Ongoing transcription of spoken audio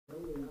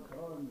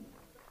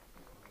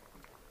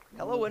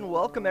Hello and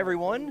welcome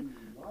everyone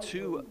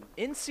to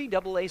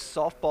NCAA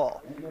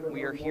softball.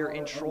 We are here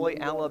in Troy,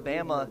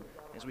 Alabama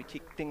as we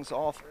kick things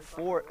off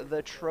for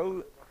the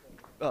Trojan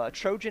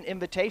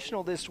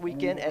Invitational this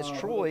weekend as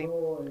Troy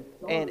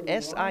and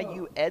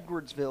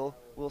SIU-Edwardsville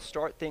will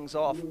start things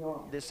off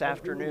this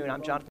afternoon.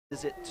 I'm Jonathan.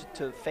 Is it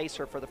to face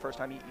her for the first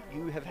time?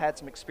 You have had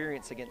some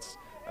experience against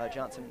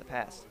Johnson in the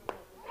past.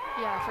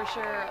 Yeah, for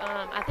sure.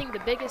 I think the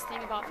biggest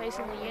thing about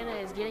facing Leanna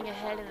is getting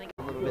ahead in the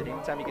A little bit.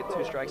 Anytime you get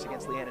two strikes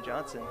against Leanna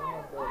Johnson,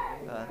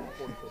 a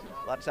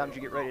lot of times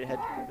you get ready to head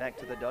back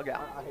to the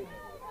dugout.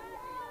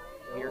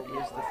 Here is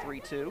the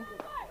 3-2.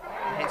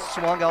 And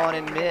swung on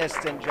and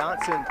missed, and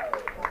Johnson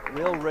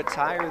will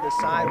retire the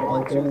side.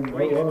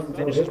 1-2-3,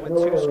 finishes with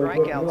two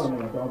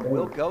strikeouts.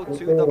 We'll go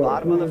to the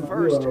bottom of the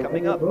first.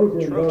 Coming up,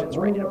 Trojans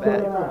ready to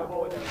bat.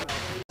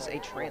 This is a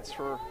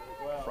transfer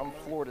from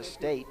Florida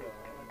State,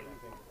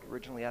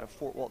 originally out of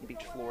Fort Walton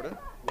Beach, Florida.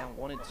 Now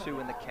 1-2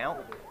 in the count.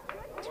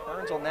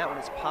 Turns on that one,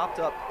 it's popped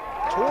up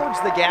towards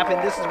the gap,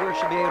 and this is where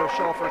she'll be able to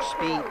show off her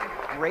speed.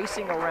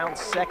 Racing around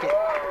second,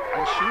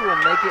 and she will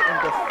make it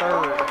into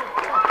third.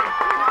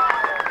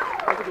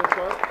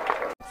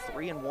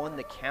 3-1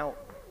 the count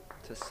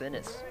to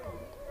Sinis.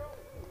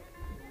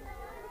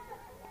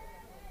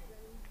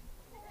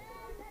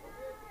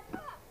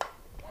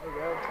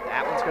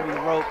 That one's going to be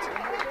roped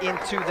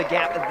into the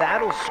gap.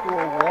 That'll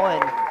score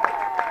one,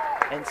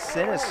 and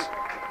Sinis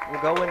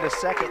will go into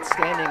second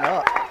standing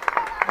up.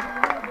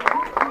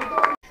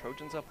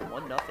 Trojans up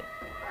 1-0.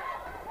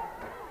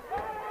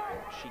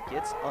 She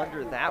gets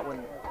under that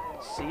one.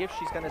 See if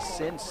she's going to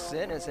send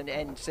Sinis,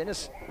 and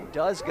Sinis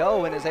does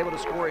go and is able to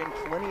score in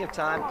plenty of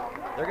time.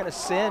 They're going to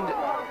send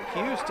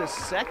Hughes to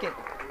second,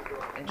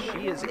 and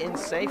she is in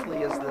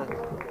safely as the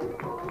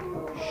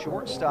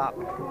shortstop.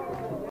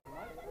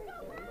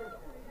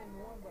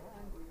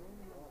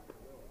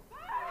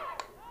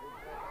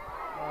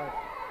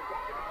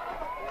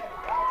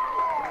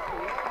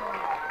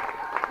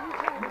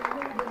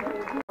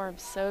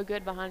 arm's so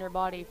good behind her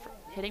body.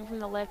 Hitting from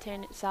the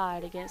left-hand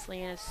side against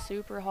Leanna is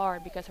super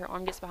hard because her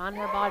arm gets behind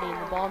her body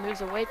and the ball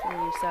moves away from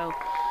you. So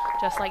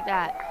just like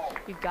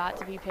that, you've got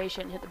to be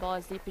patient and hit the ball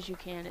as deep as you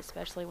can,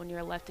 especially when you're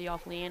a lefty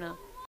off Leanna.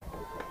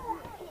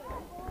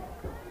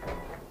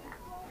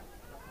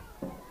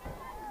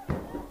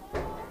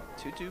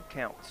 Two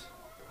counts.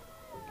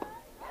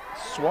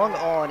 Swung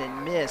on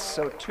and missed,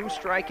 so two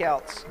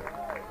strikeouts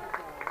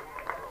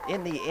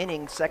in the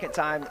inning. Second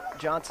time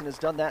Johnson has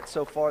done that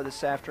so far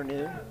this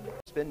afternoon.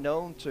 It's been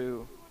known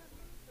to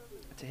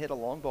hit a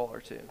long ball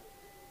or two.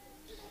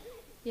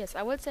 Yes,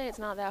 I would say it's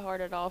not that hard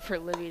at all for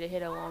Libby to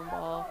hit a long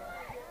ball.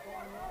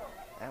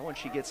 That one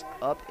she gets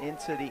up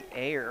into the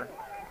air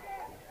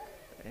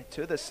and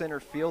to the center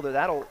fielder.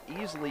 That'll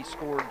easily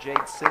score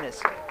Jade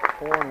Sinis.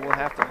 Horn will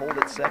have to hold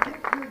it second.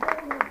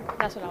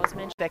 That's what I was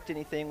mentioning. Expect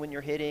anything when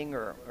you're hitting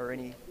or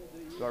you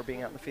are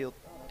being out in the field?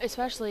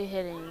 Especially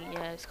hitting,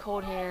 yes.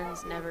 Cold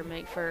hands never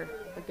make for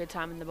a good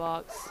time in the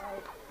box.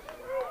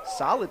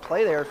 Solid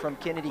play there from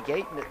Kennedy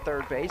Gayton at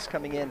third base,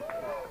 coming in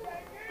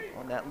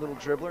on that little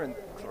dribbler and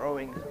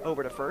throwing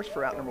over to first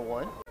for out number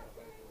one.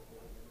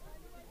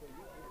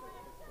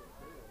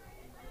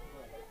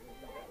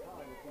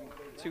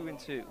 Two and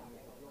two.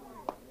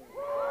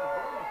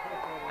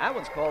 That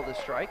one's called a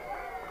strike.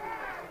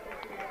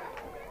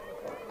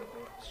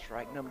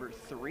 Strike number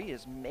 3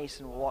 as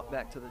Mason will walk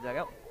back to the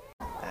dugout.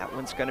 That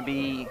one's going to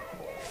be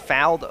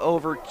fouled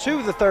over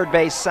to the third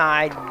base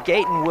side.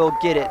 Gayton will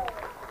get it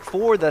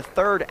for the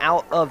third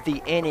out of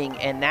the inning,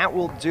 and that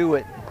will do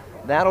it.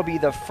 That'll be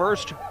the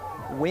first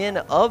win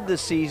of the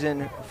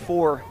season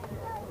for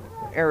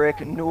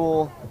Eric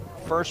Newell.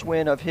 First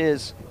win of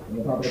his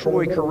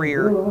Troy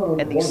career,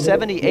 and the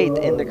 78th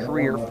in the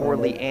career for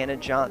Leanna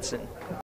Johnson.